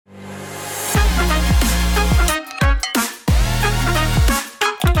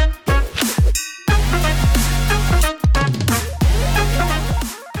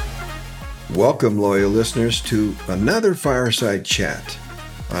Welcome, loyal listeners, to another Fireside Chat.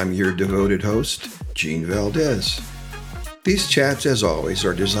 I'm your devoted host, Gene Valdez. These chats, as always,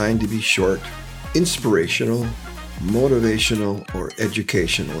 are designed to be short, inspirational, motivational, or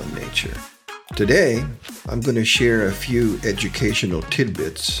educational in nature. Today, I'm going to share a few educational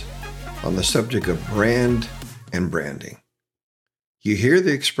tidbits on the subject of brand and branding. You hear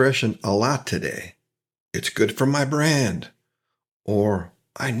the expression a lot today. It's good for my brand, or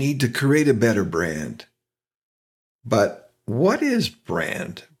I need to create a better brand. But what is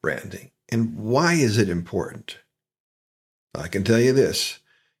branding, and why is it important? I can tell you this,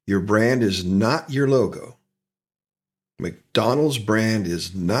 your brand is not your logo. McDonald's brand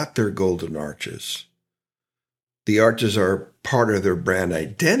is not their golden arches. The arches are part of their brand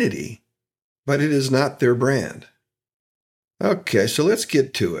identity, but it is not their brand. Okay, so let's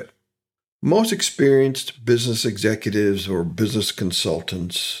get to it. Most experienced business executives or business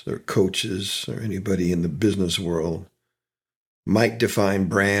consultants or coaches or anybody in the business world might define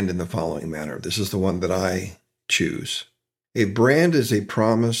brand in the following manner. This is the one that I choose. A brand is a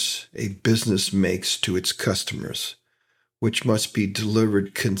promise a business makes to its customers, which must be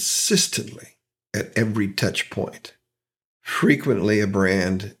delivered consistently at every touch point. Frequently, a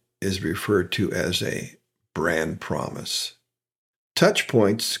brand is referred to as a brand promise. Touch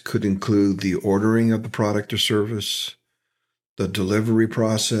points could include the ordering of the product or service, the delivery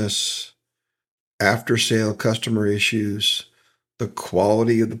process, after-sale customer issues, the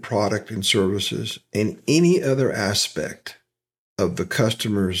quality of the product and services, and any other aspect of the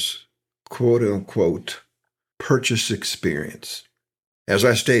customer's quote-unquote purchase experience. As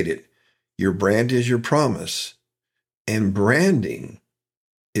I stated, your brand is your promise, and branding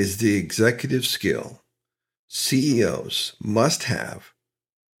is the executive skill CEOs must have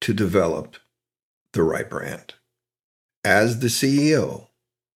to develop the right brand. As the CEO,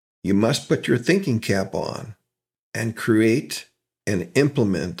 you must put your thinking cap on and create and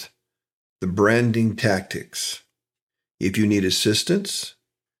implement the branding tactics. If you need assistance,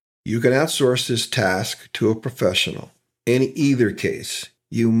 you can outsource this task to a professional. In either case,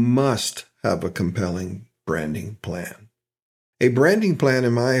 you must have a compelling branding plan. A branding plan,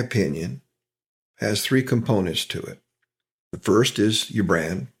 in my opinion, has three components to it. The first is your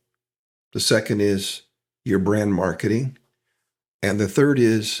brand. The second is your brand marketing. And the third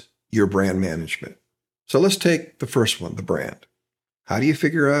is your brand management. So let's take the first one, the brand. How do you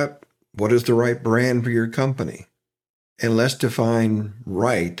figure out what is the right brand for your company? And let's define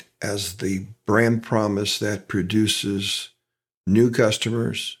right as the brand promise that produces new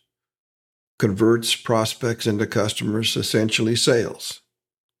customers, converts prospects into customers, essentially sales.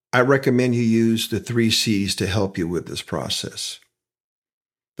 I recommend you use the 3 C's to help you with this process.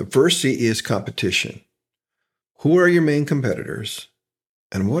 The first C is competition. Who are your main competitors,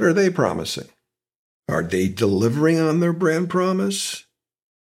 and what are they promising? Are they delivering on their brand promise?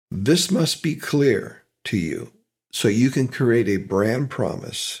 This must be clear to you so you can create a brand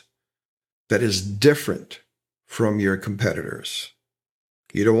promise that is different from your competitors.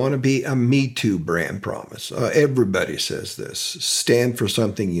 You don't want to be a Me Too brand promise. Everybody says this. Stand for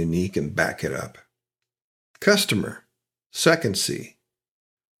something unique and back it up. Customer, second C.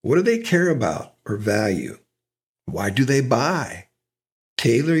 What do they care about or value? Why do they buy?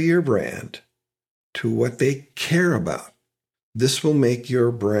 Tailor your brand to what they care about. This will make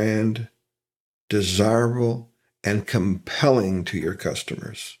your brand desirable and compelling to your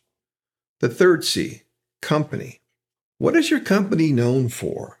customers. The third C, company. What is your company known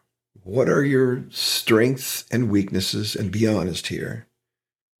for? What are your strengths and weaknesses? And be honest here.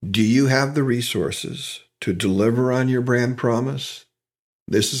 Do you have the resources to deliver on your brand promise?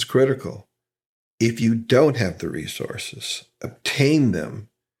 This is critical. If you don't have the resources, obtain them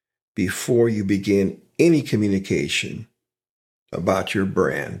before you begin any communication about your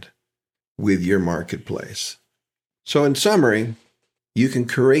brand with your marketplace. So in summary, you can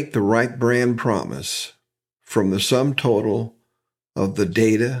create the right brand promise from the sum total of the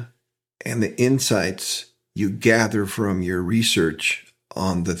data and the insights you gather from your research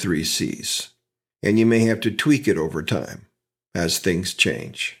on the 3 C's. And you may have to tweak it over time as things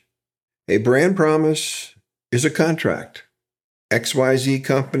change. A brand promise is a contract. XYZ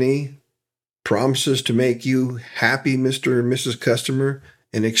company promises to make you happy, Mr. and Mrs. Customer,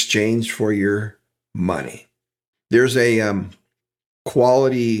 in exchange for your money. There's a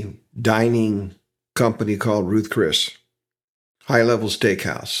quality dining company called Ruth Chris, high-level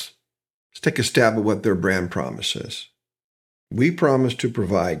steakhouse. Let's take a stab at what their brand promise is. We promise to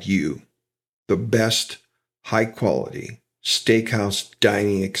provide you the best high-quality steakhouse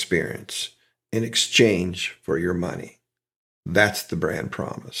dining experience in exchange for your money. That's the brand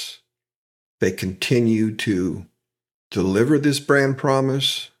promise. they continue to deliver this brand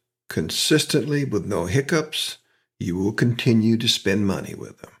promise consistently with no hiccups, you will continue to spend money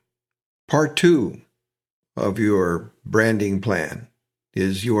with them. Part 2 of your branding plan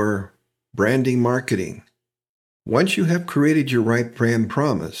is your branding marketing. Once you have created your right brand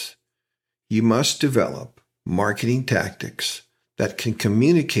promise, you must develop marketing tactics that can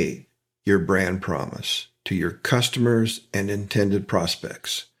communicate your brand promise to your customers and intended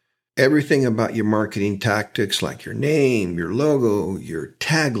prospects. Everything about your marketing tactics, like your name, your logo, your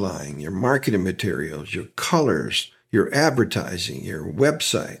tagline, your marketing materials, your colors, your advertising, your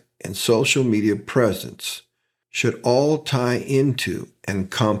website, and social media presence, should all tie into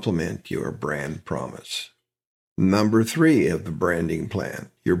and complement your brand promise. Number 3 of the branding plan,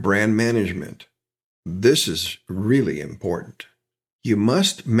 your brand management. This is really important. You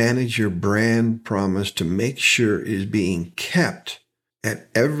must manage your brand promise to make sure it is being kept at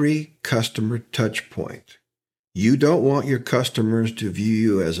every customer touch point. You don't want your customers to view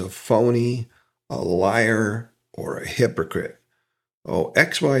you as a phony, a liar, or a hypocrite. Oh,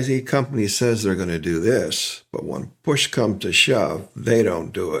 XYZ company says they're going to do this, but when push comes to shove, they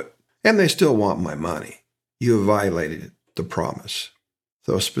don't do it. And they still want my money. You have violated the promise.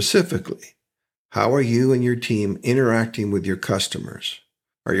 So specifically, how are you and your team interacting with your customers?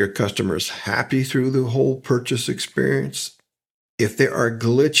 Are your customers happy through the whole purchase experience? If there are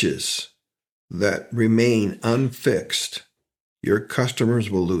glitches that remain unfixed, your customers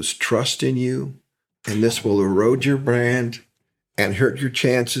will lose trust in you, and this will erode your brand and hurt your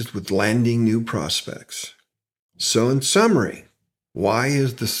chances with landing new prospects. So in summary, why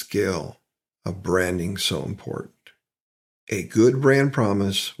is the skill of branding so important? A good brand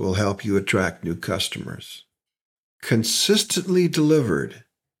promise will help you attract new customers. Consistently delivered,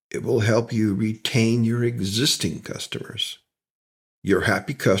 it will help you retain your existing customers. Your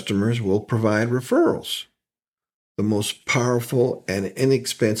happy customers will provide referrals, the most powerful and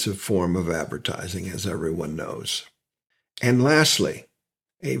inexpensive form of advertising, as everyone knows. And lastly,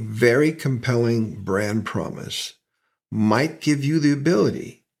 a very compelling brand promise might give you the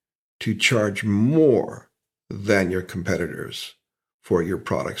ability to charge more than your competitors for your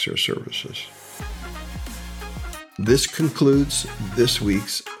products or services. This concludes this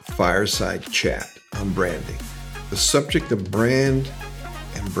week's Fireside Chat on branding. The subject of brand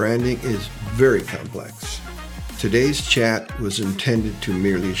and branding is very complex. Today's chat was intended to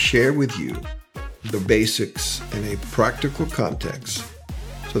merely share with you the basics in a practical context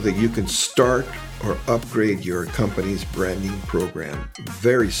so that you can start or upgrade your company's branding program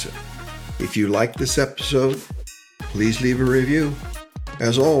very soon. If you like this episode, please leave a review.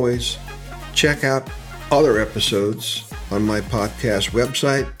 As always, check out other episodes on my podcast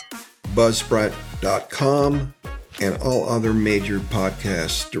website, buzzsprout.com, and all other major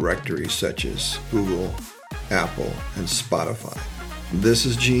podcast directories such as Google, Apple, and Spotify. This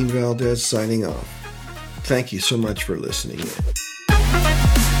is Gene Valdez signing off. Thank you so much for listening in.